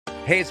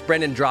Hey, it's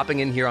Brendan dropping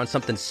in here on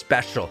something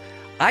special.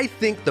 I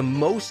think the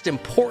most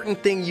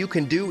important thing you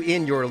can do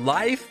in your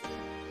life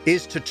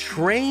is to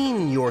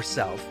train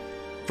yourself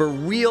for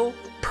real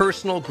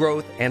personal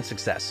growth and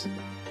success.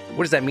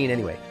 What does that mean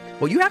anyway?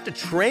 Well, you have to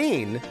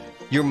train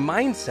your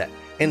mindset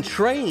and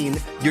train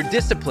your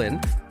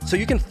discipline so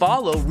you can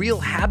follow real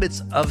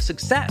habits of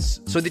success,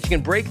 so that you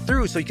can break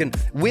through, so you can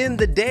win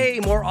the day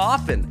more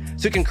often,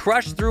 so you can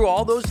crush through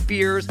all those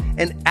fears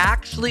and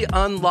actually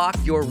unlock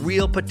your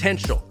real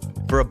potential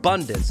for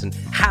abundance and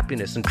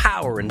happiness and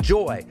power and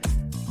joy.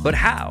 But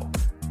how?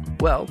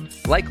 Well,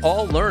 like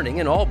all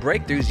learning and all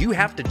breakthroughs, you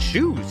have to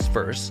choose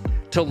first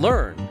to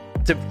learn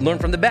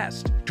from the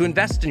best, to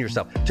invest in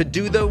yourself, to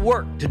do the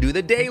work, to do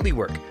the daily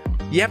work.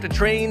 You have to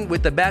train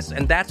with the best,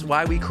 and that's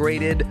why we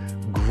created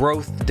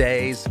Growth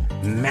Day's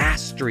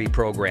Mastery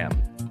Program.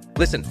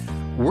 Listen,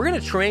 we're going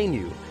to train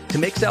you to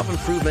make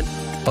self-improvement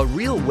a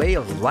real way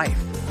of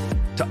life,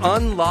 to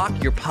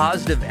unlock your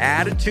positive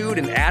attitude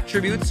and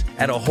attributes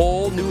at a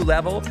whole new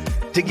level,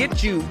 to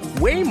get you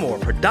way more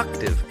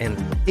productive and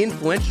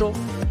influential,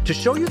 to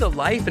show you the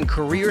life and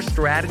career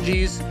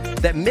strategies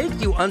that make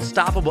you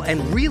unstoppable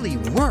and really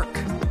work.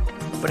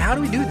 But how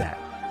do we do that?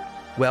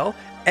 Well,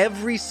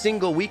 every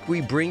single week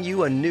we bring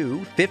you a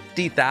new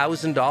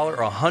 $50,000 or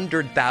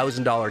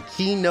 $100,000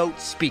 keynote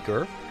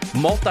speaker,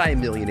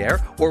 multimillionaire,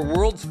 or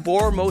world's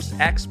foremost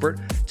expert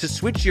to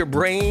switch your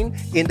brain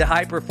into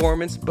high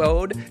performance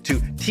mode,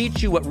 to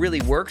teach you what really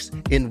works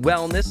in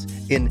wellness,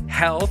 in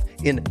health,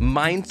 in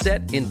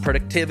mindset, in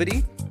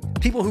productivity.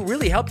 People who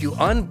really help you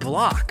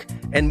unblock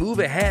and move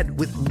ahead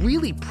with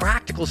really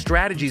practical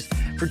strategies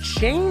for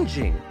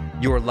changing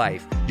your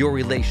life, your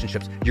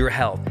relationships, your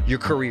health, your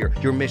career,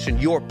 your mission,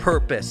 your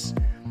purpose.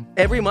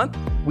 Every month,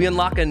 we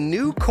unlock a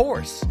new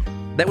course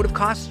that would have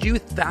cost you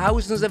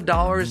thousands of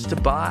dollars to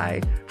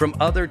buy from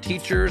other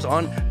teachers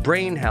on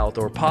brain health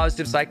or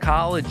positive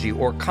psychology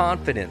or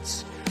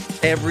confidence.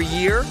 Every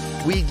year,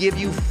 we give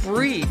you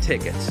free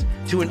tickets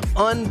to an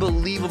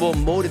unbelievable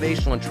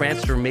motivational and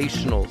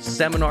transformational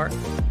seminar.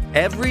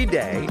 Every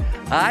day,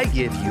 I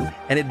give you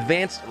an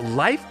advanced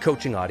life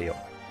coaching audio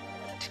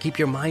to keep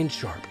your mind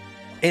sharp,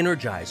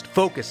 energized,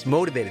 focused,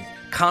 motivated,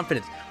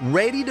 confident,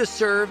 ready to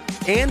serve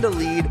and to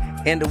lead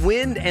and to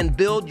win and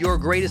build your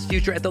greatest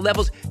future at the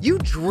levels you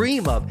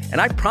dream of. And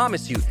I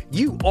promise you,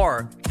 you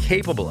are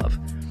capable of.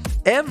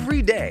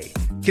 Every day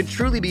can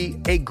truly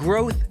be a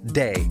growth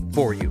day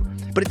for you.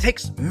 But it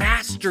takes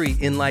mastery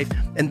in life,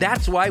 and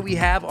that's why we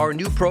have our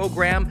new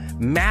program,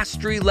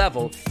 Mastery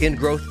Level in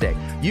Growth Day.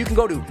 You can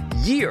go to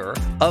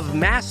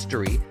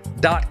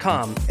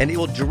yearofmastery.com, and it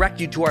will direct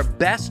you to our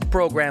best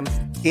program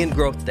in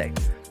Growth Day.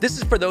 This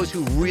is for those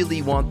who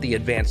really want the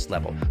advanced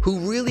level, who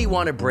really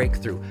want to break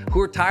through,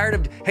 who are tired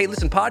of, hey,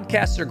 listen,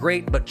 podcasts are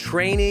great, but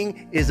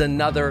training is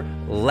another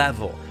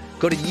level.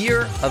 Go to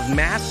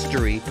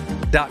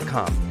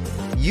yearofmastery.com.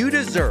 You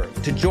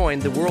deserve to join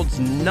the world's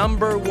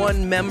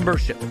 #1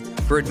 membership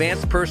for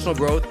advanced personal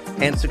growth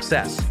and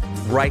success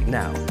right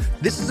now.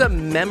 This is a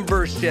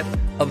membership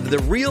of the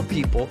real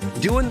people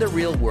doing the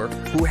real work,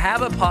 who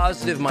have a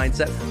positive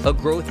mindset, a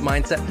growth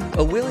mindset,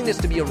 a willingness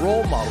to be a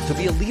role model, to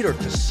be a leader,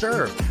 to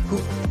serve, who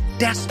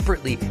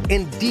desperately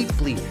and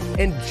deeply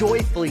and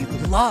joyfully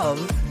love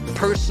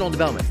personal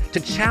development, to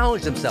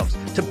challenge themselves,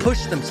 to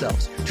push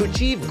themselves, to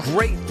achieve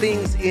great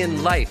things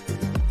in life.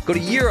 Go to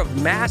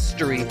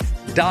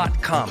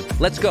yearofmastery.com.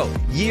 Let's go.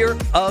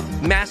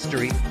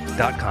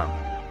 yearofmastery.com.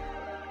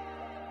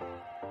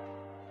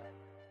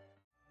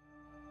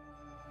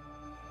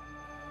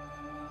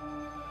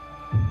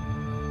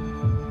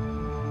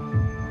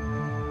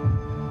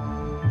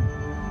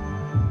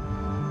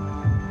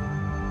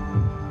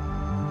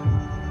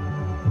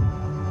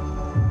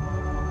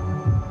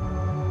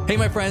 Hey,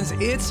 my friends,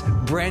 it's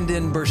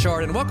Brendan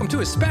Burchard, and welcome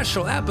to a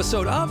special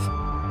episode of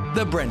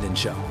The Brendan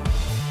Show.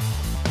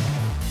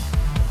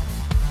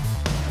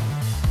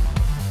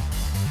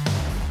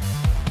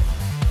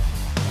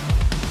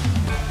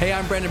 Hey,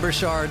 I'm Brendan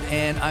Burchard,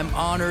 and I'm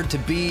honored to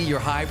be your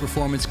high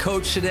performance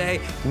coach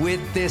today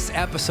with this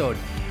episode.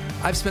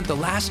 I've spent the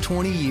last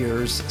 20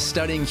 years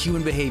studying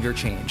human behavior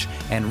change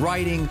and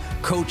writing,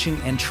 coaching,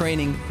 and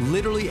training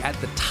literally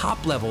at the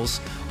top levels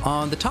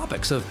on the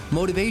topics of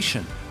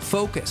motivation,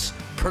 focus,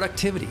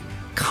 productivity,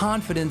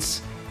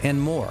 confidence,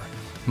 and more.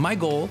 My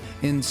goal,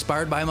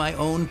 inspired by my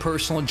own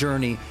personal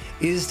journey,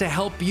 is to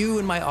help you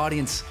and my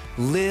audience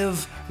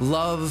live,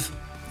 love,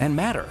 and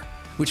matter,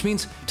 which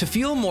means to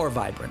feel more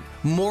vibrant,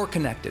 more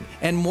connected,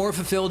 and more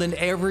fulfilled in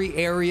every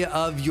area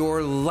of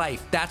your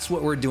life. That's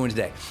what we're doing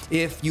today.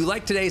 If you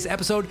like today's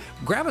episode,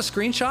 grab a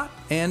screenshot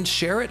and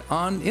share it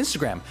on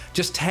Instagram.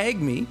 Just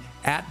tag me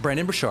at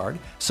Brendan Burchard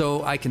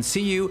so I can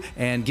see you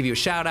and give you a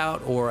shout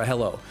out or a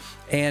hello.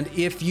 And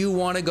if you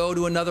want to go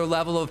to another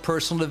level of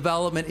personal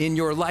development in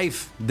your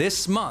life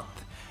this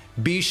month,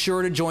 be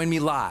sure to join me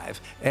live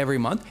every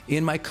month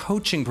in my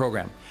coaching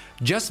program.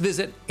 Just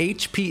visit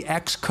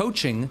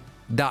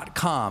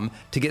hpxcoaching.com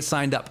to get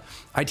signed up.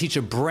 I teach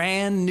a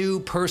brand new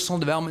personal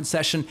development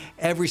session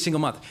every single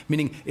month,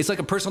 meaning it's like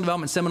a personal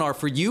development seminar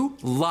for you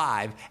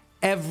live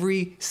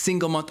every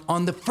single month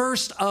on the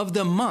first of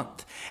the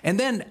month. And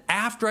then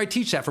after I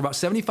teach that for about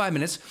 75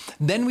 minutes,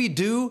 then we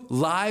do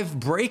live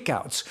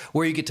breakouts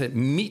where you get to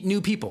meet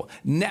new people,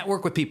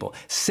 network with people,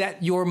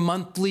 set your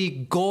monthly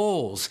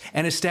goals,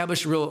 and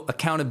establish real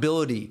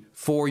accountability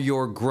for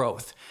your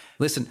growth.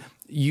 Listen,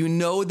 you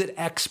know that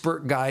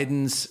expert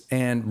guidance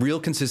and real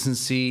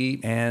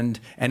consistency and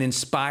an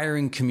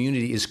inspiring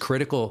community is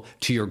critical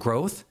to your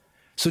growth.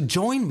 So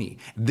join me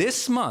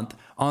this month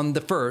on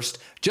the 1st.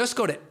 Just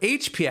go to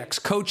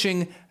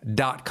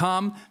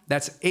hpxcoaching.com.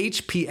 That's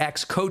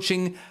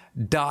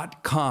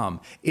hpxcoaching.com.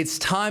 It's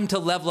time to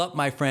level up,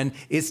 my friend.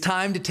 It's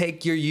time to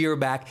take your year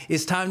back.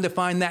 It's time to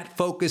find that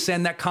focus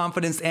and that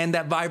confidence and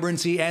that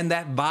vibrancy and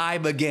that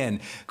vibe again.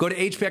 Go to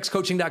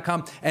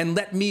hpxcoaching.com and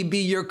let me be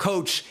your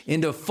coach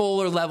into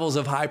fuller levels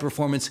of high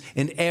performance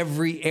in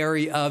every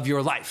area of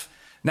your life.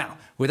 Now,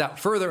 without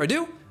further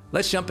ado,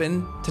 let's jump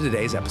into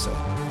today's episode.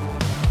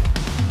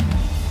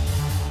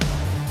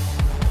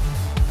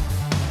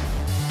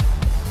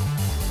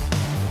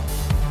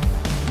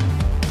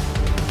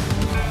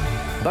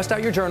 Bust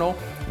out your journal,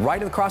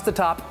 right across the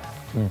top,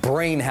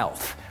 brain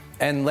health.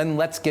 And then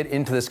let's get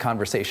into this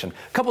conversation.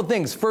 A couple of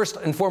things. First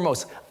and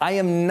foremost, I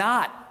am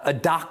not a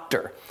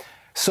doctor.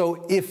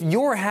 So if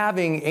you're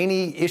having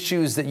any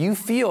issues that you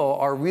feel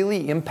are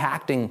really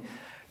impacting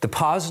the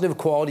positive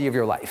quality of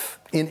your life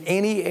in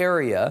any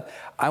area,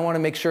 I want to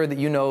make sure that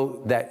you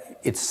know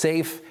that it's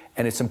safe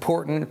and it's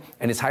important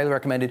and it's highly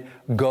recommended.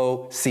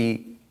 Go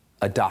see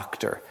a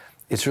doctor.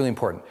 It's really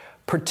important.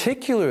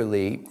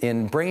 Particularly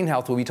in brain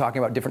health, we'll be talking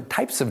about different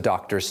types of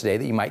doctors today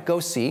that you might go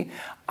see.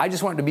 I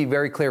just wanted to be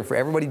very clear for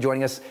everybody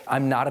joining us,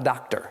 I'm not a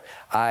doctor.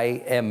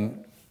 I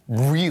am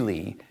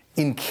really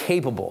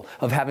incapable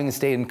of having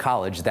stayed in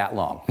college that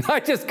long.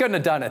 I just couldn't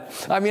have done it.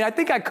 I mean, I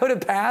think I could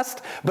have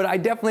passed, but I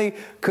definitely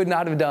could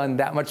not have done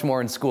that much more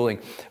in schooling.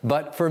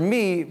 But for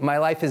me, my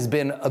life has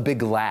been a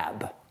big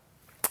lab.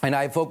 And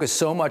I focus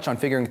so much on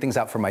figuring things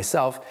out for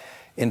myself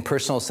in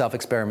personal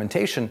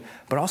self-experimentation,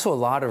 but also a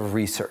lot of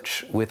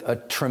research with a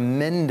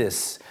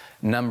tremendous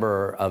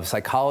number of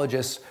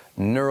psychologists,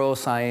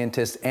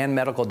 neuroscientists, and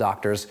medical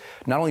doctors,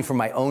 not only for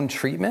my own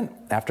treatment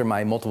after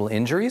my multiple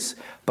injuries,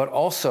 but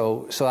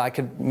also so I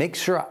could make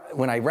sure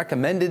when I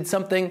recommended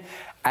something,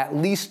 at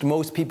least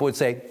most people would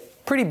say,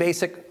 pretty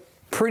basic,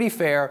 pretty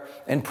fair,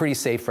 and pretty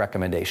safe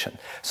recommendation.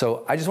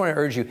 So I just want to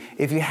urge you,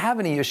 if you have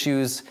any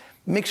issues,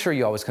 make sure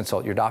you always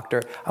consult your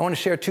doctor. I want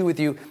to share too with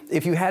you,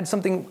 if you had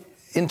something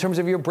in terms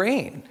of your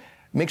brain,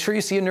 make sure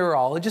you see a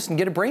neurologist and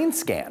get a brain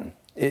scan.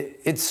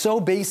 It's so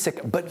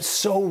basic, but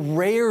so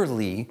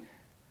rarely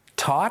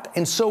taught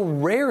and so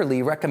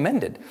rarely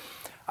recommended.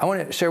 I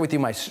want to share with you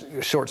my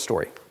short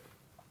story.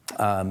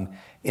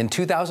 In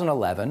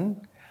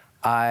 2011,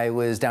 I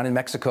was down in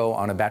Mexico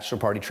on a bachelor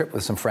party trip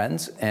with some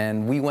friends,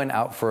 and we went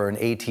out for an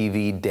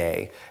ATV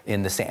day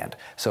in the sand.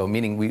 So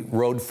meaning we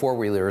rode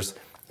four-wheelers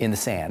in the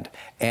sand.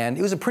 And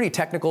it was a pretty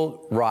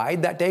technical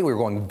ride that day. We were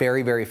going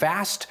very, very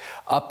fast,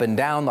 up and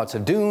down, lots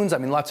of dunes,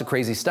 lots of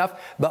crazy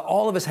stuff. But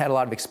all of us had a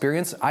lot of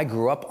experience. I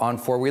grew up on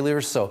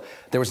four-wheelers, so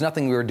there was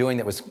nothing we were doing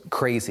that was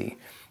crazy.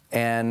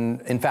 And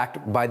in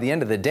fact, by the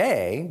end of the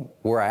day,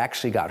 where I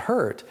actually got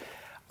hurt,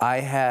 I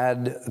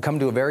had come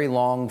to a very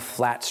long,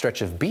 flat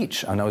stretch of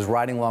beach, and I was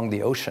riding along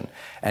the ocean,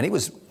 and it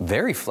was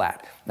very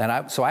flat.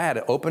 And so I had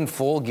it open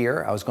full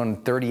gear. I was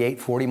going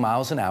 38, 40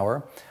 miles an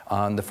hour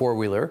on the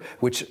four-wheeler,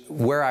 which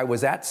where I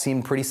was at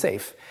seemed pretty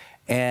safe.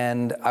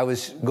 And I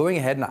was going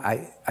ahead, and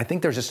I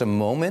think there's just a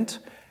moment,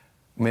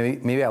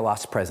 maybe I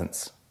lost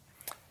presence.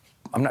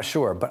 I'm not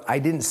sure, but I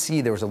didn't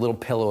see there was a little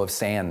pillow of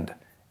sand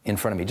in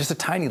front of me, just a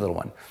tiny little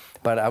one.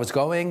 But I was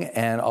going,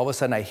 and all of a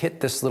sudden I hit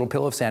this little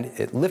pillow of sand.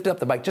 It lifted up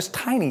the bike, just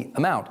tiny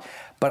amount.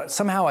 But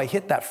somehow I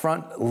hit that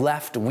front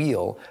left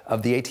wheel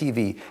of the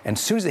ATV, and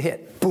as soon as it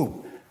hit,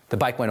 boom, the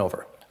bike went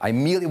over. I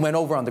immediately went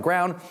over on the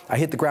ground. I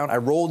hit the ground. I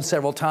rolled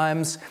several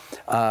times.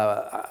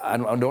 I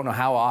don't know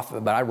how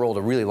often, but I rolled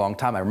a really long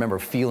time. I remember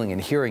feeling and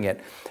hearing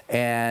it.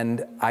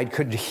 And I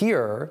could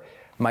hear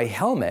my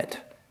helmet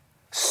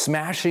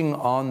smashing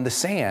on the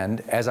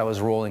sand as I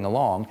was rolling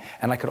along.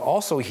 And I could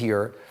also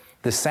hear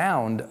the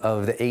sound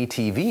of the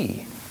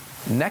ATV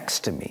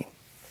next to me.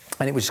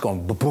 And it was just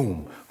going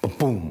ba-boom,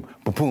 ba-boom,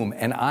 ba-boom.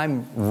 And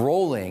I'm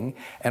rolling,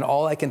 and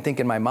all I can think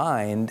in my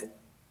mind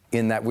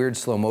in that weird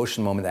slow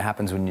motion moment that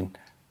happens when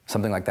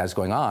something like that is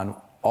going on,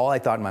 all I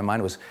thought in my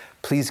mind was,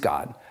 please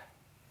God,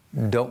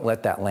 don't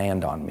let that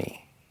land on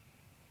me.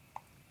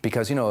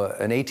 Because, an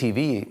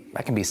ATV,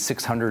 that can be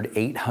 600,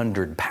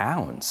 800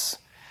 pounds.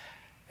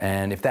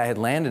 And if that had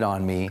landed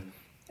on me,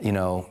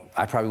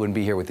 I probably wouldn't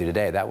be here with you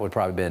today.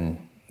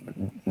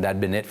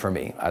 That'd been it for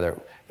me. Either,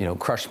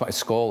 crush my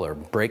skull or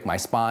break my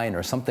spine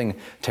or something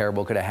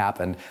terrible could have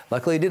happened.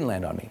 Luckily, it didn't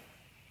land on me.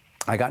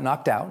 I got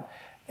knocked out.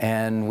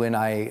 And when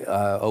I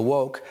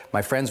awoke,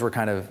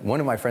 one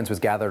of my friends was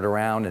gathered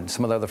around, and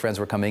some of the other friends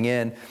were coming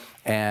in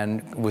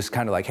and was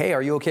kind of like, hey,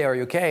 are you okay? Are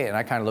you okay? And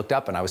I kind of looked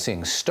up and I was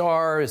seeing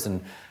stars,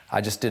 and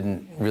I just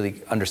didn't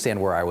really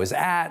understand where I was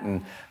at.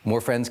 And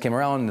more friends came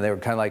around and they were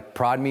kind of like,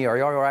 prod me, are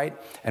you all right?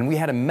 And we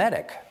had a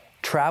medic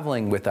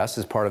traveling with us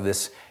as part of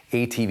this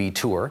ATV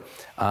tour,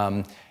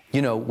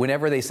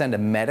 whenever they send a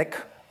medic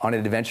on an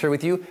adventure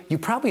with you, you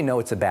probably know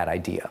it's a bad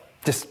idea.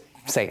 Just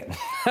saying.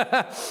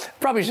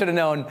 Probably should have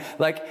known,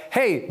 like,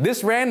 hey,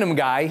 this random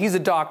guy, he's a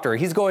doctor,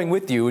 he's going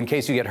with you in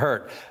case you get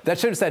hurt. That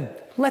should have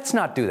said, let's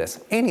not do this.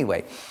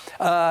 Anyway,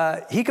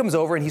 he comes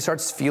over and he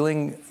starts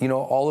feeling,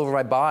 all over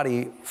my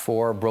body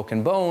for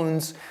broken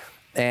bones,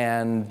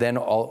 and then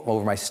all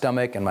over my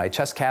stomach and my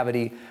chest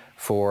cavity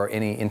for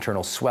any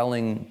internal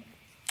swelling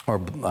or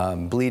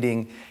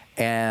bleeding,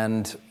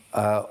 and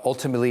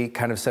ultimately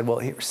kind of said, well,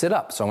 here, sit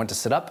up. So I went to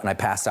sit up and I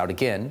passed out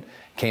again,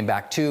 came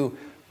back to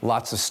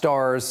lots of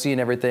stars, seeing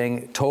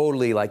everything,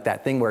 totally like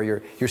that thing where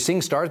you're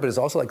seeing stars, but it's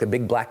also like the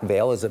big black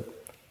veil is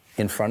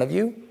in front of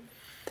you,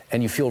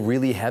 and you feel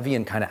really heavy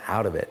and kind of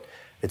out of it.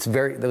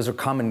 Those are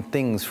common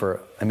things for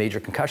a major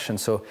concussion.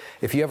 So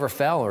if you ever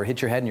fell or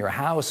hit your head in your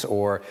house,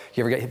 or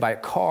you ever get hit by a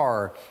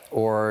car,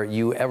 or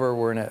you ever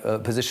were in a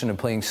position of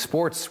playing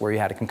sports where you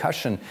had a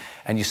concussion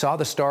and you saw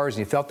the stars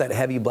and you felt that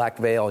heavy black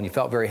veil and you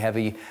felt very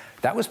heavy,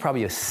 that was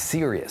probably a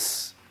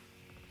serious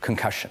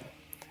concussion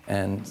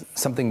and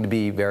something to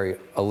be very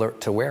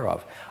alert to aware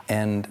of.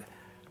 And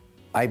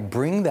I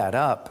bring that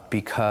up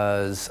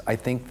because I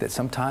think that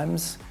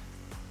sometimes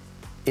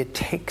it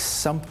takes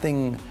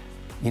something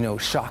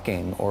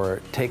shocking, or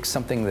it takes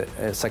something that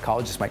a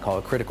psychologist might call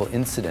a critical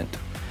incident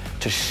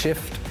to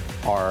shift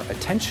our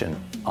attention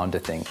onto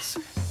things.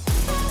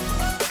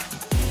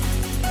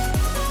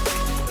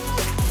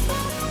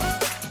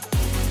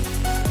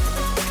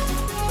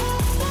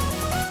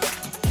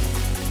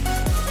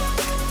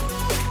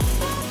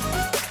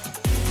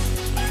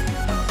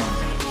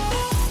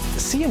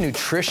 See a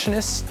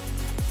nutritionist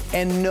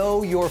and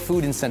know your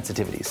food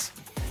insensitivities.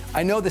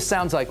 I know this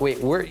sounds like, wait,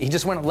 he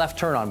just went a left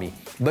turn on me,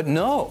 but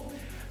no.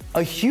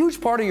 A huge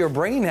part of your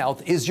brain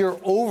health is your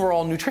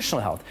overall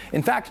nutritional health.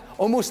 In fact,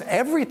 almost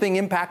everything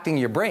impacting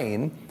your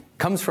brain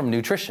comes from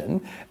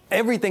nutrition.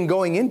 Everything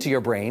going into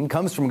your brain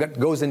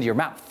goes into your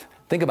mouth.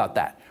 Think about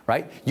that,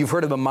 right? You've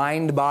heard of a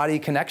mind-body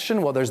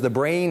connection? Well, there's the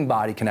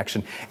brain-body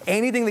connection.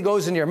 Anything that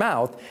goes into your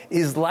mouth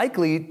is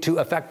likely to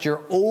affect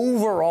your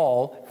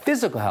overall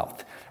physical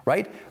health,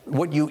 right?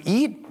 What you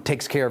eat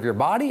takes care of your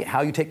body.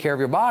 How you take care of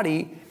your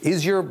body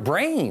is your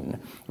brain,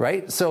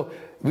 right? So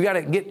we got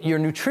to get your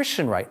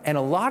nutrition right. And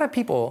a lot of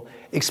people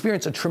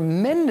experience a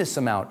tremendous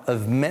amount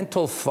of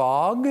mental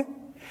fog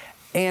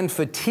and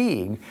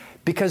fatigue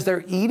because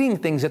they're eating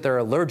things that they're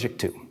allergic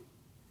to.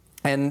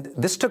 And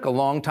this took a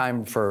long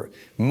time for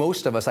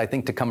most of us, I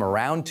think, to come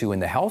around to in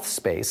the health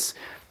space.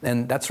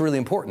 And that's really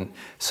important.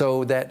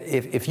 So that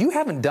if you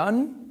haven't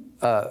done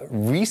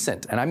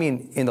recent, and I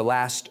mean in the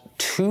last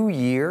 2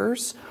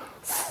 years,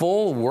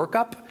 full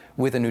workup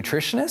with a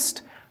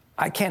nutritionist,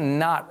 I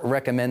cannot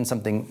recommend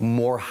something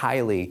more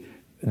highly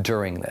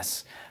during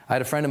this. I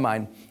had a friend of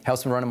mine,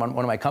 helps me run one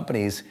of my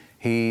companies.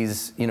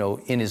 He's,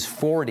 in his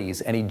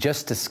 40s, and he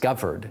just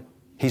discovered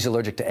he's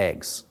allergic to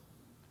eggs.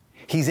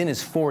 He's in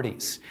his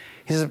 40s.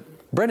 He says,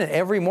 Brendan,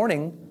 every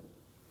morning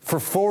for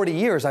 40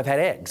 years, I've had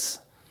eggs.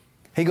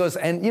 He goes,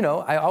 and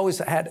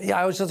I had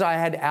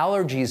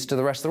allergies to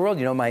the rest of the world.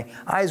 My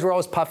eyes were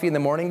always puffy in the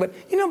morning, but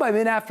by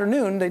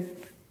mid-afternoon,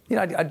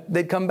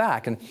 they'd come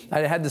back, and I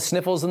had the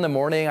sniffles in the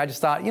morning. I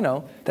just thought,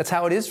 that's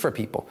how it is for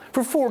people.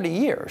 For 40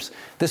 years,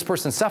 this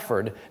person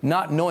suffered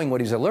not knowing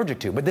what he's allergic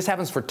to. But this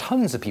happens for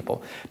tons of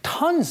people.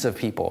 Tons of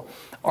people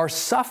are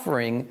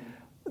suffering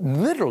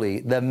literally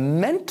the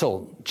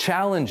mental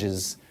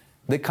challenges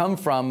that come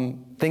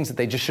from things that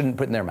they just shouldn't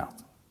put in their mouth.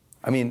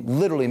 I mean,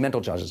 literally mental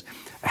challenges.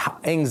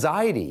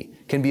 Anxiety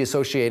can be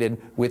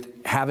associated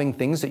with having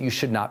things that you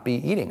should not be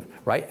eating,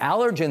 right?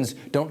 Allergens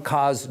don't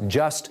cause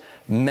just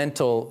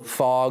mental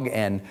fog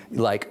and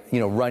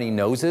runny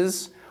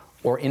noses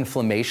or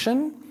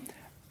inflammation.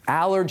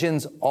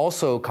 Allergens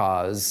also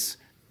cause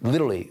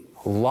literally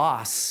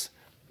loss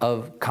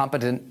of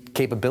competent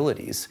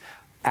capabilities.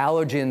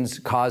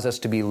 Allergens cause us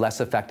to be less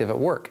effective at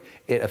work.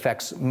 It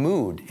affects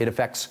mood, it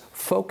affects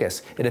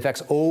focus, it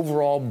affects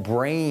overall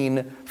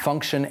brain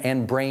function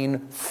and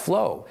brain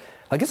flow.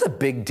 It's a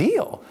big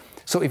deal.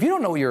 So if you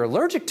don't know what you're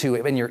allergic to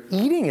and you're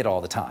eating it all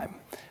the time,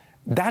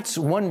 that's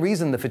one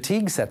reason the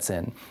fatigue sets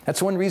in.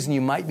 That's one reason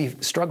you might be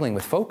struggling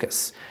with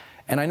focus.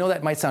 And I know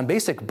that might sound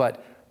basic,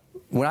 but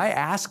when I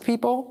ask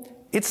people,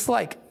 it's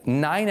like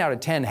 9 out of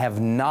 10 have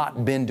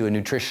not been to a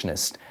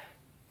nutritionist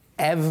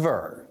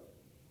ever.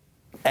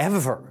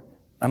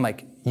 I'm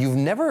like, you've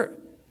never,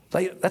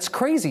 that's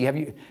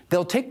crazy.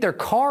 They'll take their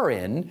car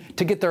in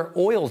to get their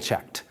oil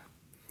checked,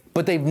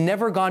 but they've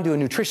never gone to a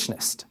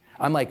nutritionist.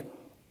 I'm like,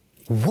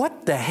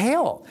 what the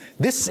hell?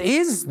 This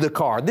is the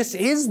car. This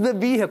is the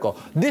vehicle.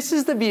 This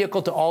is the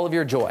vehicle to all of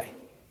your joy.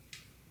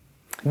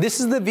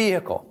 This is the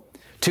vehicle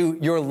to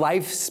your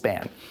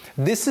lifespan.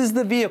 This is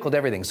the vehicle to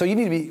everything. So you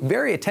need to be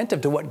very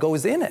attentive to what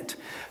goes in it.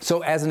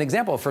 So as an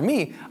example, for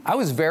me, I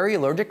was very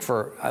allergic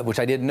which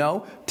I didn't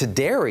know, to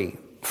dairy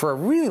for a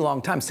really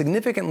long time,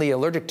 significantly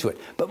allergic to it.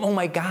 But oh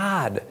my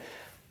God,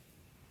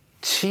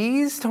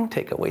 Cheese, don't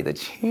take away the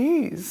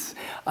cheese.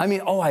 I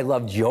mean, I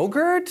loved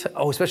yogurt.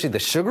 Oh, especially the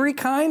sugary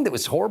kind that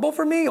was horrible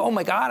for me. Oh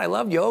my God, I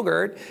love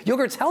yogurt.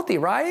 Yogurt's healthy,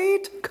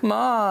 right? Come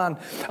on.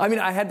 I mean,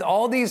 I had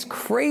all these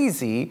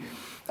crazy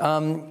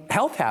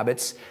health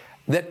habits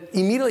that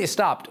immediately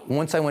stopped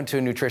once I went to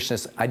a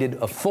nutritionist. I did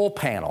a full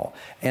panel.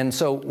 And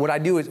so what I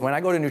do is when I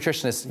go to a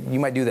nutritionist, you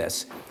might do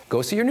this.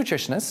 Go see your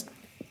nutritionist.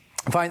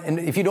 And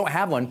if you don't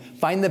have one,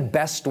 find the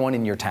best one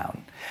in your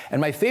town.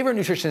 And my favorite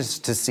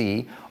nutritionists to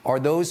see are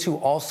those who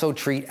also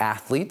treat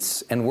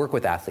athletes and work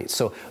with athletes.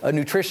 So a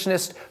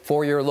nutritionist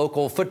for your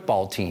local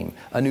football team,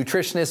 a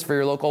nutritionist for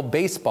your local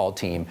baseball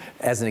team,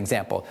 as an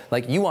example.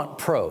 Like, you want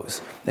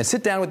pros. And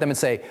sit down with them and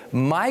say,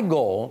 my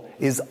goal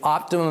is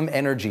optimum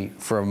energy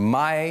for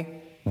my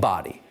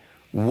body.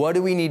 What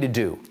do we need to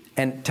do?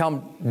 And tell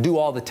them, do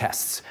all the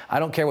tests. I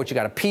don't care what you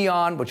got to pee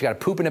on, what you got to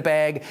poop in a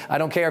bag. I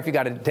don't care if you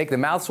got to take the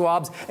mouth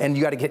swabs and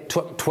you got to get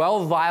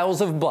 12 vials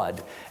of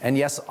blood. And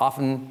yes,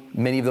 often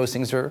many of those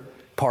things are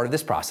part of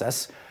this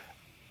process.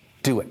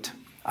 Do it.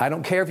 I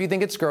don't care if you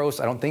think it's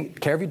gross. I don't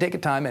care if you take the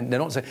time. And they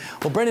don't say,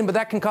 well, Brendan, but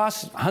that can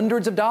cost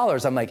hundreds of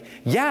dollars. I'm like,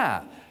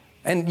 yeah.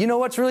 And you know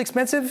what's really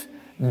expensive?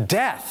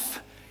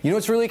 Death. You know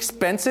what's really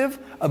expensive?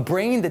 A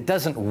brain that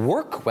doesn't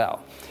work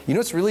well. You know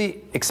what's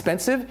really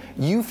expensive?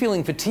 You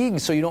feeling fatigued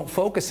so you don't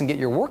focus and get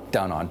your work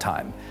done on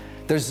time.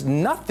 There's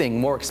nothing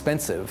more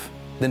expensive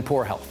than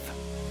poor health.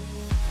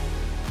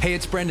 Hey,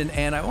 it's Brendan,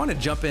 and I want to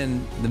jump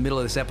in the middle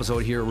of this episode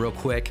here real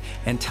quick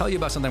and tell you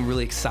about something I'm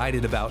really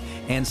excited about,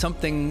 and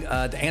something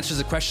that answers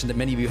a question that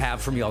many of you have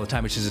for me all the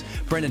time, which is,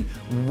 Brendan,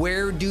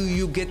 where do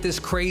you get this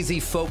crazy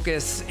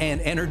focus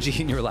and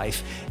energy in your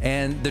life?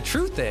 And the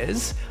truth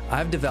is,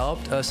 I've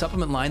developed a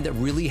supplement line that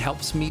really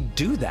helps me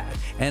do that.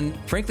 And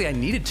frankly, I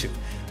needed to.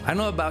 I don't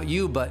know about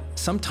you, but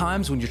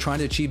sometimes when you're trying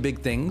to achieve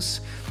big things,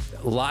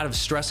 a lot of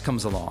stress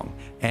comes along.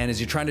 And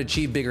as you're trying to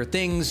achieve bigger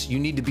things, you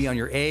need to be on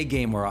your A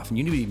game more often.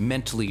 You need to be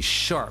mentally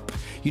sharp.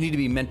 You need to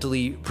be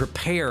mentally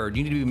prepared.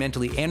 You need to be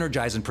mentally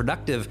energized and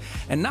productive.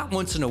 And not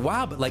once in a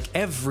while, but like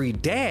every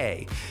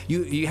day.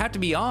 You have to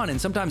be on, and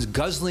sometimes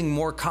guzzling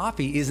more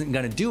coffee isn't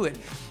gonna do it.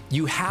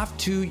 You have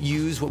to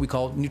use what we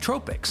call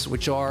nootropics,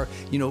 which are,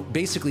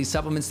 basically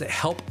supplements that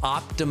help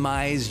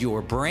optimize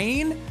your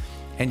brain.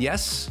 And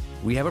yes,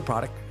 we have a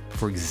product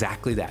for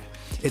exactly that.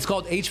 It's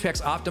called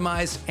HPX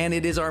Optimized, and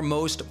it is our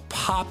most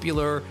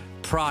popular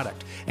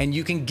product. And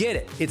you can get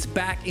it. It's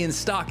back in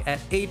stock at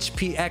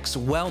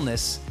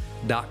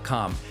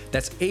hpxwellness.com.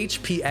 That's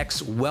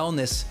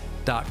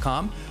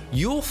hpxwellness.com.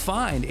 You'll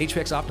find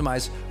HPX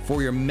Optimized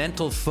for your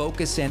mental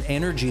focus and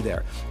energy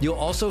there. You'll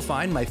also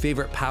find my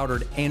favorite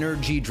powdered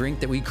energy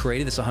drink that we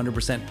created that's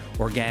 100%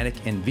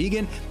 organic and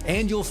vegan.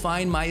 And you'll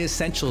find my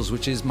essentials,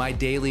 which is my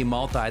daily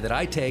multi that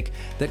I take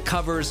that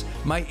covers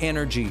my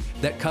energy,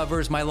 that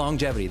covers my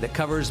longevity, that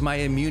covers my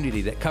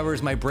immunity, that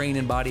covers my brain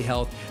and body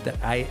health, that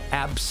I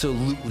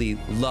absolutely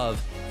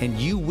love. And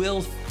you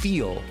will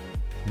feel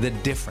the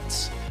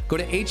difference. Go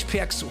to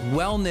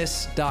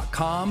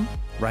hpxwellness.com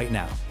right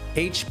now.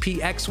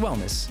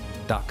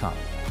 hpxwellness.com.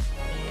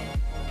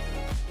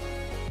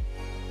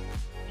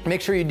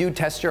 Make sure you do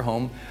test your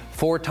home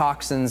for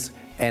toxins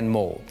and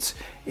molds.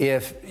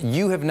 If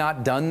you have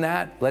not done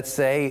that, let's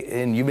say,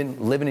 and you've been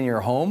living in your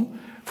home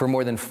for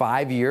more than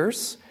 5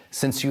 years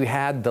since you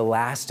had the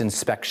last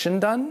inspection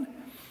done,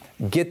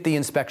 get the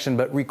inspection,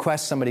 but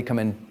request somebody come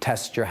and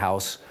test your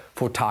house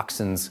for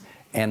toxins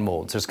and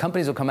molds. There's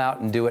companies will come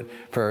out and do it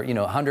for,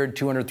 $100,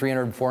 $200,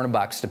 $300,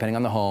 $400, depending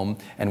on the home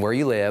and where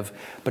you live.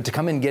 But to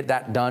come and get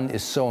that done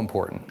is so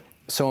important.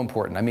 So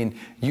important. I mean,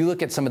 you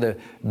look at some of the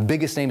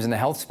biggest names in the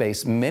health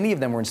space, many of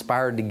them were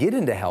inspired to get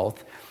into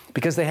health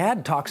because they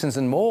had toxins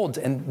and molds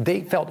and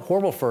they felt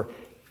horrible for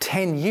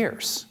 10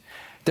 years.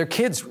 Their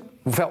kids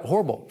felt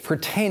horrible for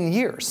 10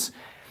 years.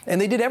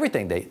 And they did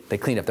everything. They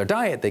cleaned up their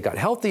diet, they got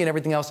healthy and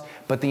everything else,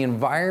 but the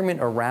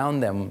environment around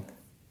them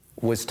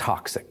was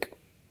toxic.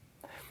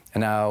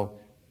 And now,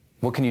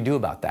 what can you do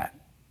about that?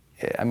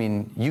 I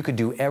mean, you could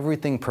do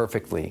everything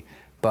perfectly,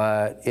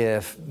 but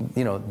if,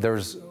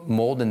 there's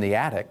mold in the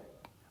attic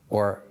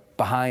or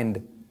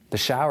behind the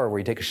shower where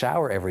you take a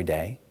shower every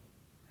day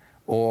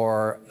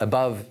or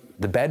above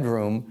the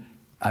bedroom,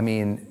 I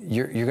mean,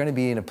 you're going to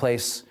be in a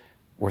place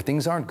where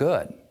things aren't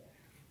good.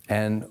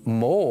 And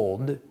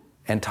mold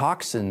and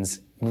toxins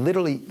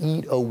literally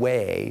eat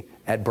away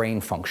at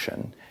brain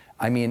function.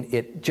 I mean,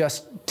 it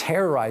just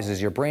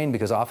terrorizes your brain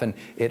because often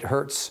it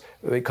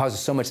causes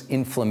so much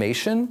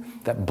inflammation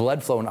that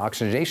blood flow and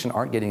oxygenation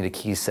aren't getting to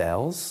key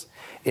cells.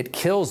 It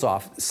kills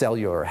off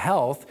cellular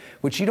health,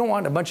 which you don't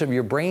want a bunch of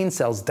your brain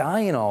cells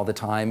dying all the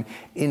time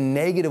in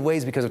negative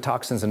ways because of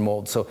toxins and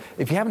mold. So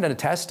if you haven't done a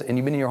test and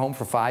you've been in your home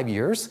for 5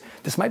 years,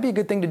 this might be a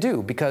good thing to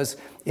do because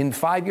in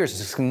 5 years,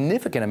 a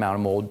significant amount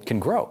of mold can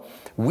grow.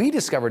 We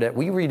discovered it,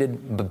 we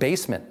redid the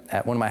basement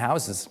at one of my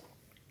houses.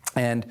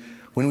 And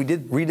when we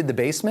redid the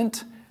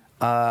basement,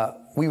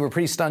 we were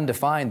pretty stunned to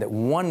find that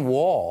one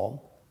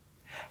wall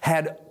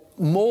had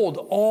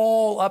mold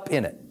all up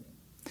in it.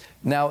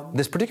 Now,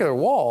 this particular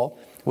wall,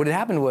 what had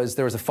happened was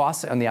there was a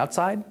faucet on the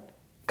outside,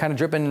 kind of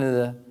dripping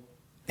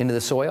into the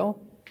soil,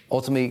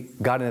 ultimately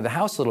got into the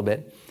house a little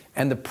bit,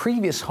 and the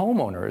previous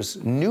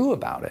homeowners knew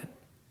about it,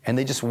 and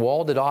they just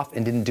walled it off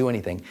and didn't do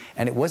anything.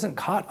 And it wasn't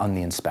caught on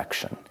the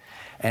inspection.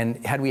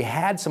 And had we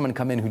had someone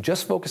come in who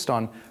just focused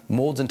on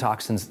molds and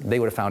toxins, they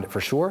would have found it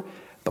for sure.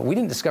 But we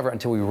didn't discover it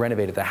until we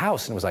renovated the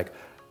house, and it was like,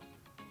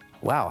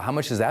 wow, how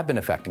much has that been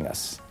affecting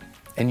us?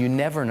 And you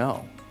never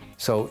know.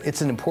 So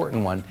it's an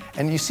important one.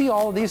 And you see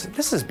all of these,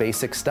 this is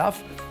basic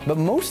stuff, but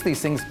most of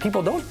these things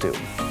people don't do.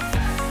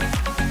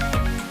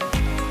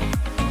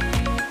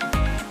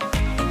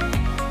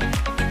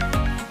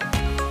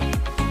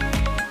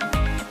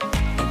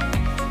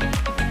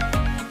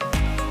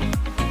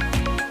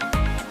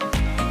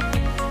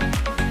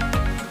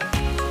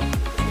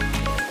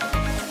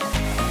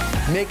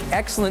 Make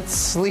excellent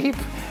sleep,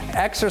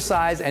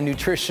 exercise, and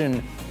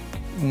nutrition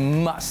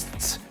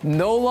musts.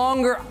 No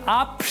longer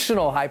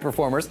optional, high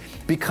performers,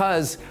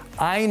 because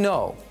I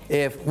know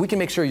if we can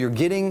make sure you're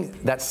getting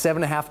that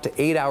 7.5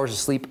 to 8 hours of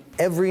sleep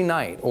every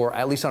night, or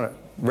at least on a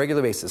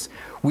regular basis,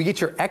 we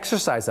get your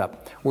exercise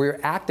up, where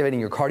you're activating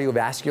your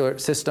cardiovascular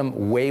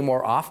system way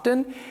more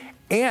often,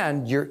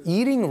 and you're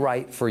eating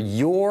right for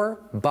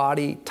your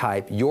body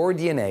type, your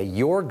DNA,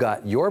 your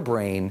gut, your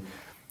brain,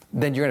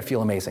 then you're gonna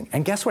feel amazing.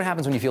 And guess what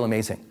happens when you feel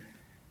amazing?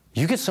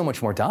 You get so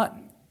much more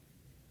done.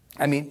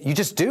 I mean, you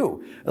just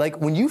do.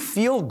 Like, when you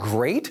feel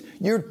great,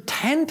 you're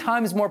 10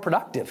 times more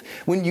productive.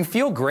 When you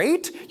feel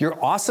great,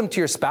 you're awesome to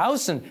your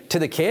spouse and to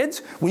the kids.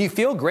 When you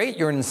feel great,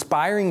 you're an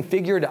inspiring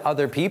figure to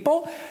other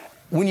people.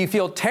 When you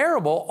feel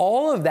terrible,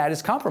 all of that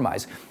is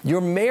compromised.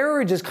 Your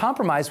marriage is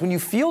compromised when you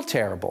feel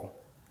terrible.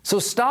 So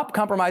stop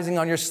compromising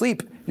on your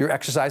sleep, your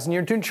exercise, and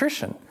your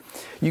nutrition.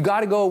 You got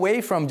to go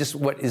away from just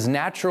what is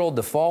natural,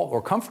 default,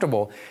 or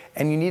comfortable,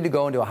 and you need to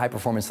go into a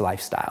high-performance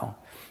lifestyle.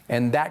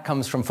 And that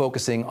comes from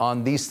focusing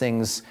on these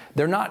things.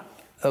 They're not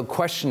a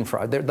question for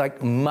us. They're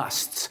like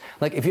musts.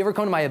 Like, if you ever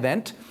come to my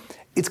event,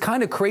 it's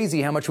kind of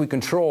crazy how much we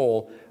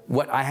control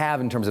what I have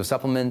in terms of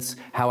supplements,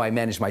 how I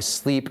manage my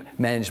sleep,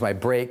 manage my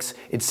breaks.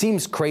 It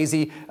seems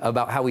crazy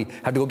about how we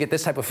have to go get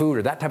this type of food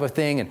or that type of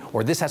thing,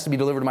 or this has to be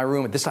delivered to my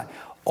room at this time.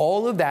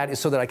 All of that is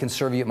so that I can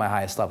serve you at my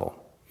highest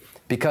level.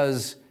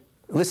 Because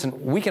listen,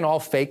 we can all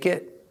fake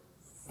it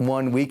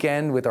one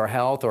weekend with our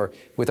health or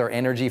with our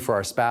energy for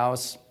our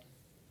spouse,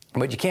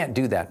 but you can't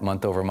do that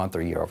month over month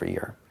or year over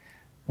year.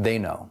 They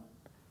know.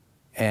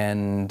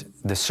 And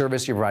the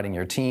service you're providing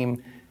your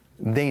team,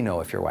 they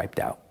know if you're wiped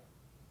out.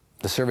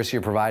 The service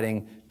you're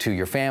providing to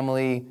your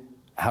family,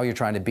 how you're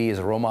trying to be as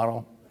a role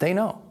model, they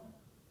know.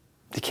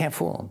 You can't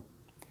fool them.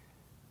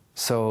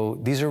 So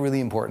these are really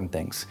important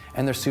things,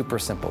 and they're super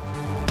simple.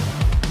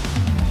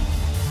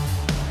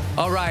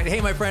 All right.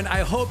 Hey, my friend,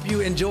 I hope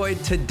you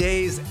enjoyed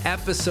today's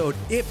episode.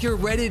 If you're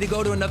ready to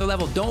go to another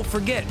level, don't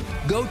forget,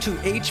 go to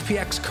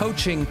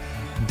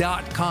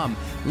hpxcoaching.com.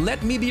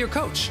 Let me be your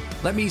coach.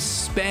 Let me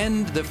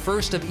spend the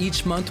first of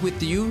each month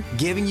with you,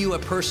 giving you a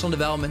personal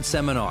development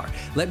seminar.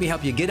 Let me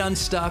help you get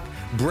unstuck,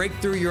 break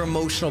through your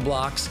emotional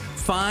blocks,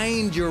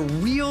 find your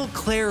real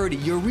clarity,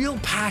 your real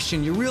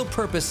passion, your real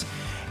purpose,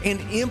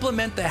 and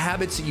implement the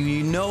habits that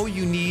you know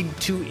you need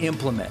to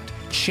implement.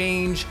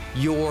 Change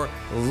your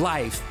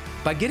life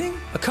by getting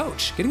a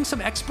coach, getting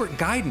some expert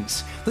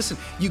guidance. Listen,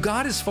 you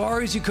got as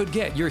far as you could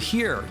get. You're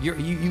here.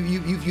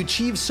 You've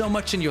achieved so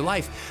much in your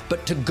life,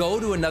 but to go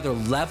to another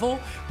level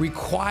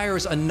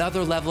requires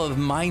another level of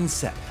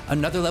mindset,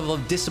 another level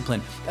of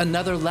discipline,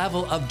 another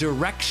level of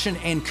direction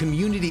and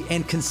community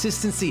and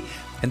consistency.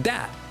 And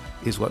that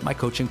is what my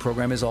coaching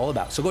program is all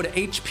about. So go to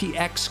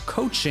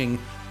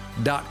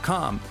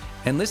hpxcoaching.com.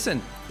 And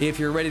listen, if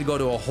you're ready to go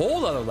to a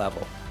whole other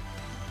level,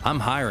 I'm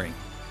hiring.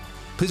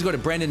 Please go to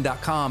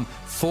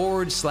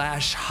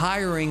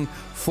brendon.com/hiring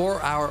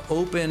for our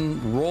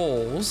open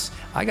roles.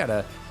 I got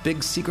a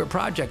big secret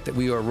project that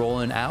we are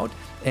rolling out,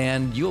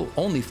 and you'll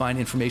only find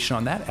information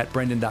on that at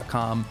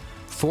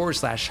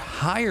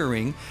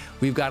brendon.com/hiring.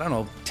 We've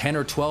got, 10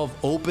 or 12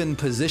 open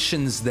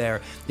positions there.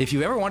 If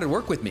you ever wanted to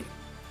work with me,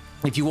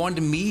 if you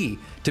wanted me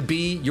to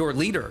be your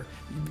leader,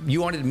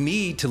 you wanted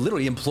me to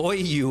literally employ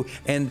you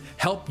and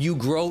help you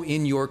grow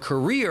in your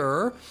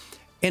career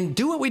and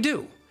do what we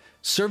do,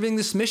 serving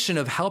this mission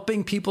of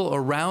helping people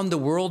around the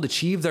world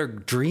achieve their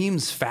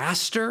dreams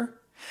faster,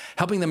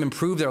 helping them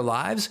improve their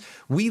lives.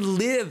 We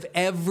live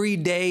every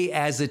day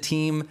as a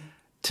team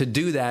to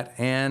do that,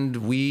 and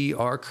we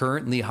are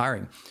currently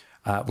hiring.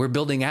 We're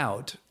building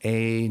out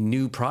a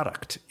new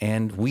product,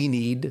 and we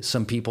need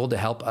some people to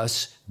help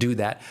us do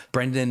that.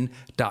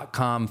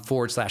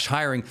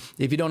 Brendon.com/hiring.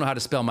 If you don't know how to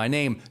spell my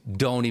name,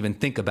 don't even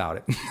think about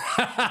it.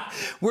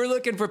 We're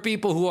looking for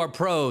people who are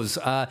pros.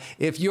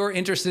 If you're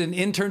interested in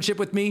internship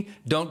with me,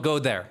 don't go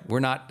there. We're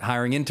not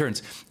hiring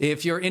interns.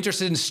 If you're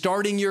interested in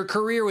starting your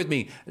career with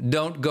me,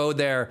 don't go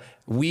there.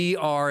 We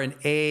are an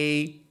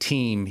A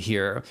team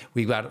here.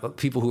 We've got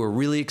people who are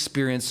really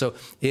experienced. So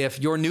if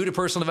you're new to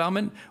personal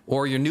development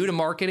or you're new to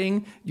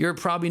marketing, you're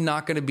probably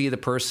not going to be the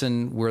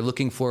person we're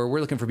looking for. We're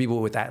looking for people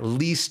with at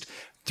least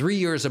 3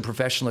 years of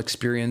professional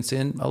experience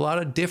in a lot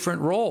of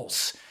different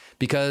roles,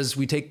 because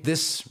we take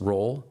this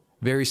role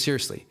very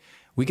seriously.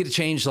 We get to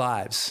change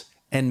lives,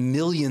 and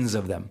millions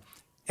of them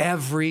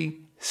every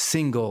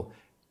single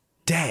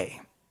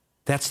day.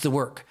 That's the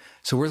work.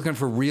 So we're looking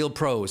for real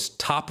pros,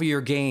 top of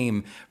your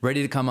game,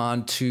 ready to come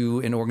on to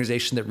an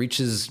organization that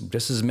reaches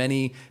just as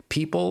many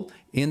people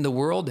in the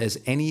world as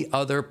any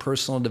other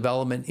personal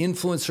development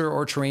influencer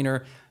or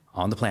trainer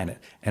on the planet.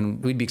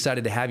 And we'd be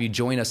excited to have you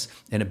join us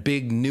in a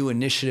big new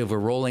initiative we're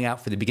rolling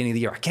out for the beginning of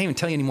the year. I can't even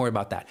tell you any more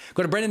about that.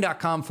 Go to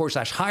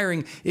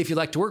brendan.com/hiring if you'd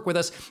like to work with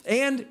us.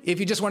 And if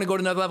you just want to go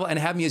to another level and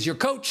have me as your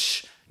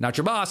coach, not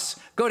your boss,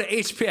 go to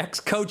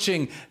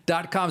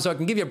hpxcoaching.com so I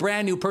can give you a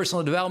brand new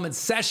personal development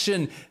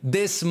session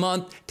this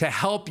month to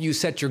help you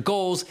set your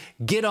goals,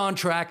 get on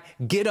track,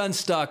 get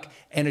unstuck,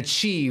 and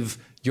achieve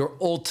your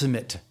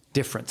ultimate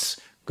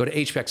difference. Go to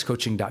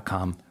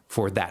hpxcoaching.com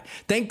for that.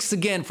 Thanks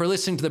again for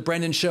listening to The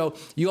Brendan Show.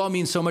 You all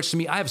mean so much to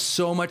me. I have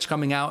so much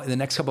coming out in the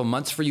next couple of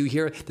months for you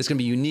here that's going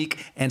to be unique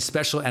and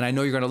special, and I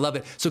know you're going to love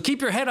it. So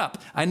keep your head up.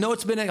 I know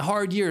it's been a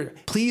hard year.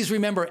 Please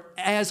remember,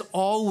 as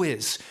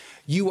always,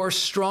 you are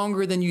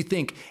stronger than you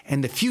think,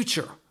 and the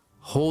future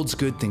holds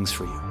good things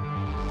for you.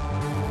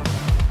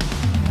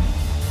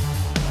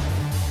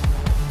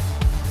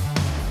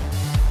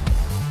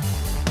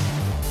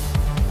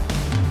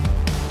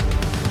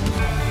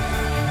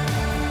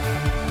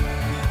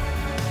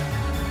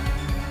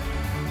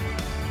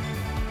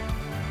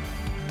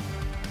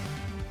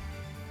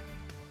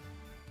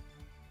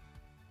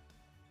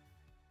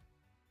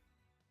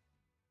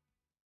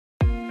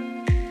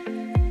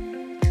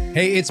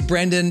 Hey, it's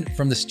Brendan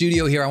from the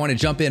studio here. I want to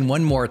jump in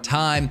one more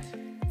time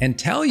and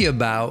tell you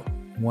about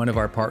one of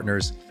our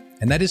partners,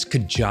 and that is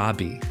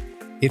Kajabi.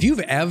 If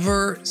you've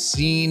ever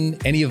seen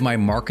any of my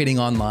marketing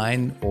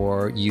online,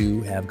 or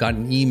you have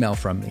gotten an email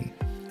from me,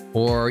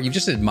 or you've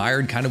just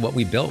admired kind of what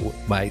we built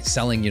by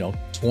selling,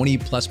 20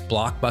 plus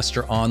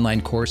blockbuster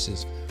online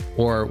courses,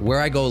 or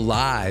where I go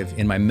live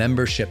in my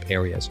membership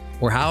areas,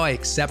 or how I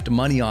accept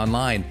money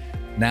online,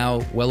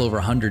 now well over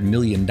 $100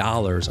 million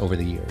over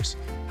the years.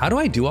 How do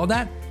I do all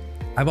that?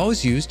 I've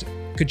always used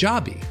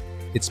Kajabi.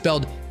 It's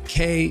spelled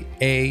Kajabi.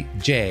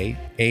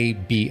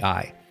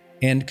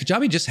 And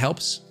Kajabi just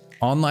helps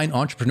online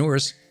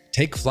entrepreneurs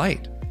take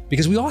flight,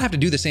 because we all have to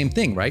do the same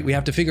thing, right? We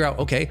have to figure out,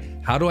 okay,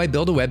 how do I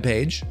build a web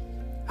page?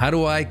 How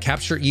do I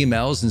capture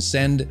emails and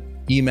send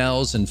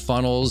emails and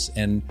funnels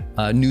and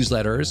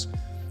newsletters?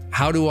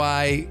 How do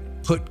I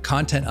put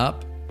content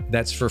up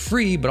that's for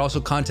free, but also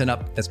content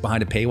up that's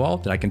behind a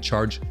paywall that I can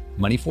charge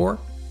money for?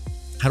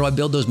 How do I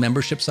build those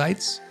membership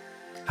sites?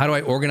 How do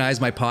I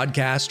organize my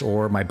podcast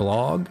or my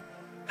blog?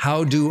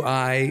 How do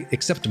I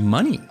accept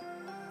money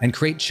and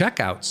create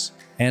checkouts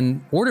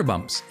and order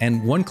bumps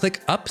and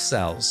one-click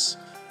upsells?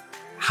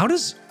 How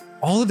does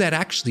all of that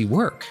actually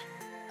work?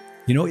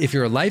 If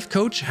you're a life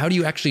coach, how do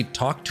you actually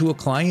talk to a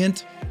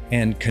client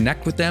and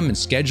connect with them and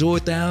schedule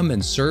with them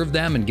and serve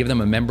them and give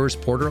them a members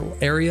portal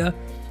area?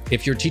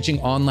 If you're teaching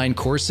online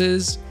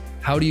courses,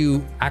 how do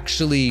you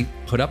actually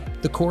put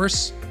up the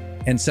course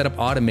and set up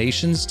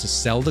automations to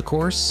sell the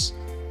course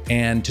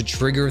and to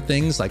trigger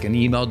things like an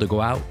email to go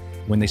out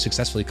when they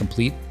successfully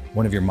complete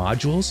one of your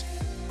modules?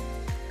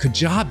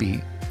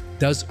 Kajabi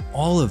does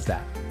all of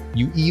that.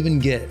 You even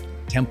get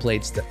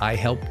templates that I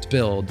helped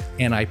build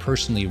and I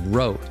personally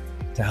wrote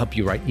to help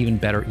you write even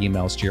better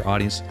emails to your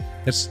audience.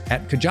 That's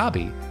at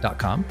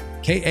kajabi.com,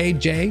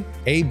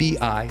 Kajabi.com.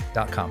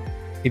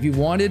 If you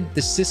wanted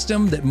the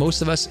system that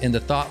most of us in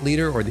the thought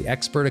leader or the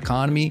expert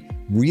economy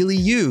really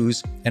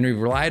use and we've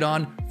relied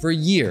on for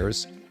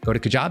years, go to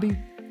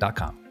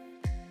kajabi.com.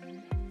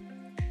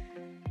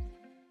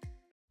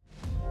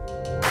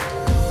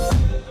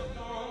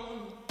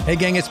 Hey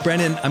gang, it's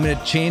Brendan. I'm going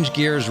to change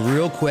gears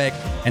real quick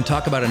and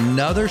talk about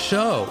another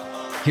show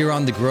here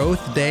on the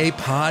Growth Day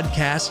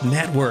Podcast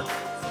Network.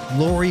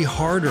 Lori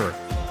Harder.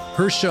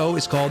 Her show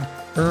is called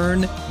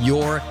Earn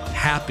Your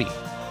Happy.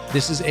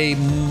 This is a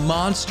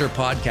monster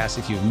podcast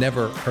if you've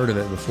never heard of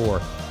it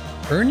before.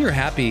 Earn Your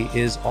Happy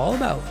is all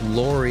about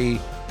Lori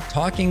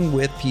talking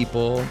with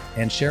people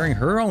and sharing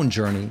her own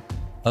journey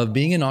of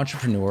being an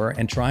entrepreneur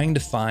and trying to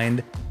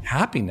find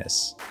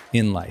happiness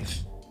in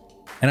life.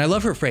 And I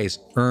love her phrase,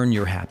 earn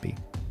your happy.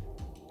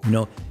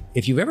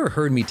 If you've ever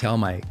heard me tell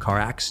my car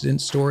accident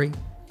story,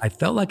 I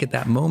felt like at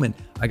that moment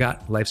I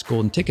got life's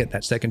golden ticket,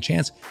 that second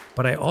chance,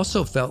 but I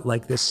also felt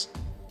like this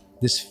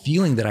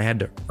feeling that I had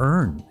to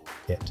earn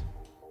it,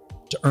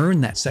 to earn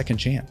that second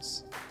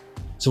chance.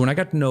 So when I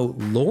got to know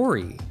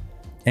Lori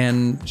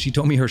and she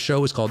told me her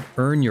show was called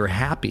Earn Your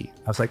Happy,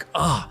 I was like,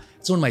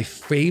 it's one of my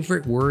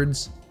favorite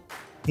words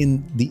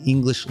in the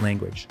English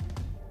language,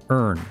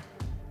 earn.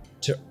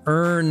 To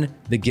earn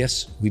the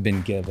gifts we've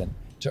been given,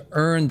 to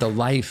earn the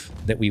life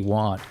that we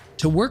want,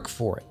 to work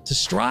for it, to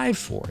strive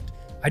for it.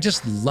 I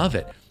just love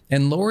it.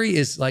 And Lori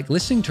is like,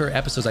 listening to her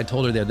episodes, I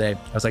told her the other day,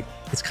 I was like,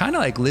 it's kind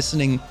of like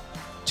listening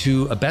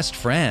to a best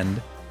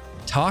friend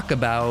talk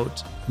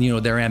about,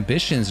 their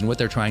ambitions and what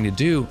they're trying to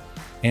do.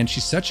 And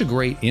she's such a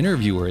great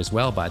interviewer as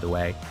well, by the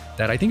way,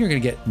 that I think you're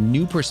going to get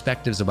new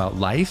perspectives about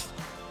life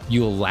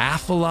You'll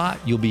laugh a lot,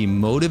 you'll be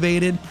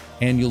motivated,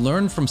 and you'll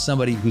learn from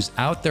somebody who's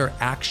out there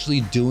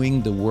actually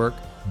doing the work,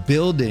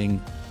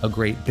 building a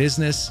great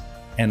business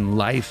and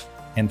life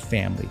and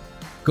family.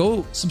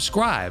 Go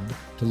subscribe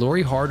to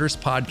Lori Harder's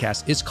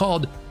podcast. It's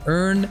called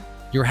Earn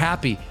Your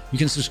Happy. You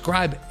can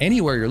subscribe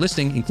anywhere you're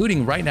listening,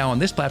 including right now on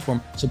this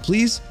platform. So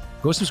please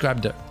go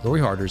subscribe to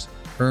Lori Harder's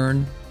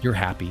Earn Your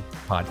Happy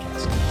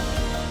podcast.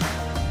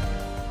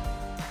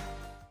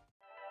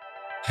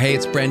 Hey,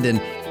 it's Brendan,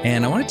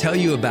 and I want to tell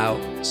you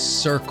about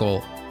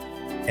Circle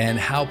and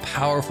how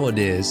powerful it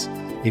is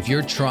if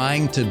you're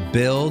trying to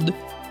build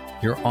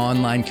your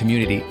online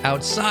community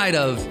outside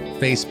of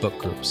Facebook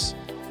groups.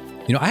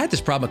 You know, I had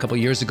this problem a couple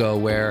of years ago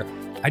where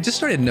I just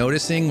started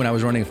noticing when I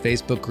was running a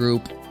Facebook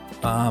group,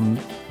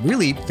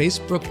 really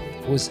Facebook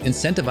was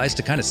incentivized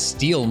to kind of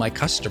steal my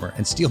customer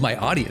and steal my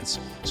audience.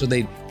 So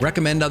they'd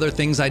recommend other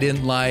things I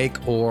didn't like,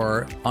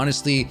 or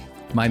honestly,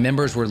 my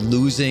members were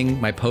losing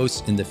my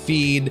posts in the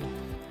feed.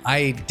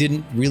 I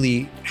didn't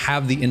really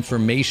have the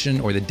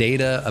information or the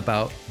data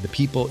about the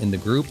people in the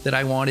group that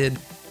I wanted.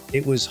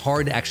 It was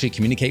hard to actually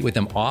communicate with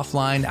them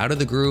offline, out of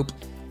the group.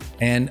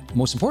 And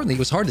most importantly, it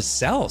was hard to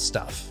sell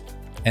stuff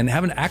and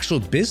have an actual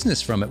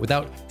business from it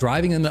without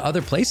driving them to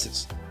other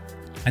places.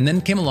 And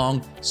then came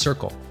along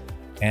Circle.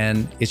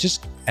 And it's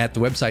just at the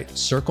website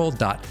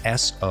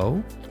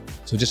circle.so.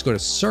 So just go to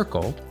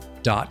circle.so.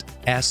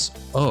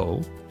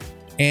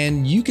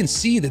 And you can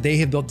see that they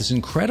have built this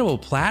incredible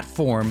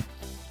platform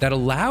that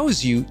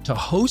allows you to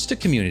host a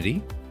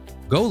community,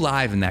 go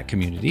live in that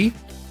community,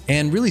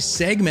 and really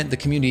segment the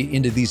community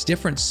into these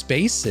different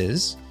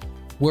spaces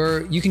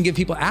where you can give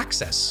people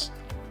access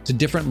to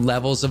different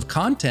levels of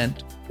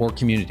content or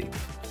community,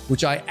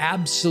 which I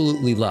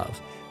absolutely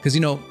love. Because,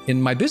 you know, in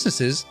my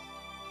businesses,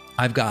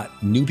 I've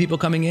got new people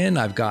coming in,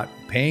 I've got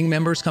paying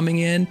members coming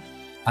in,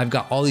 I've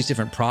got all these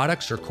different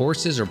products or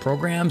courses or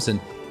programs, and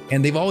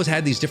they've always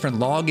had these different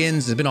logins.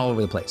 It's been all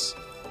over the place.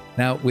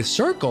 Now with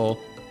Circle,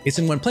 it's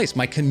in one place.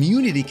 My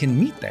community can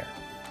meet there.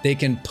 They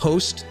can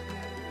post,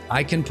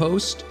 I can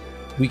post.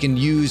 We can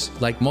use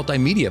like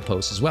multimedia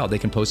posts as well. They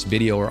can post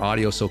video or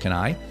audio, so can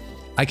I.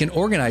 I can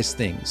organize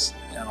things,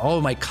 all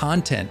of my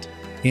content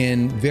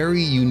in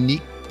very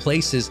unique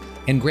places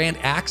and grant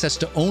access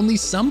to only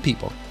some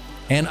people.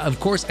 And of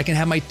course, I can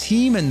have my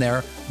team in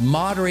there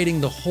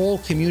moderating the whole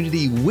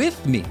community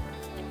with me.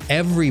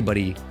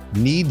 Everybody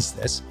needs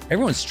this.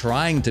 Everyone's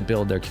trying to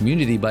build their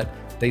community, but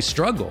they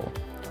struggle.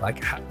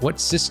 Like, what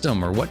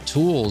system or what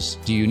tools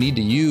do you need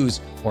to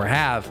use or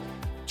have?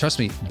 Trust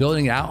me,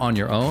 building it out on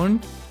your own,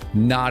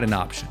 not an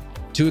option.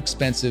 Too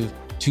expensive,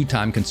 too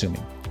time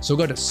consuming. So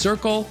go to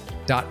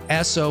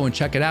circle.so and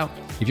check it out.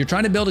 If you're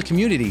trying to build a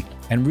community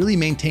and really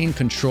maintain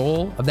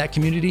control of that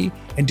community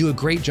and do a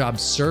great job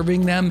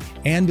serving them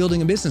and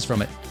building a business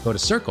from it, go to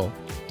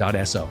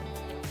circle.so.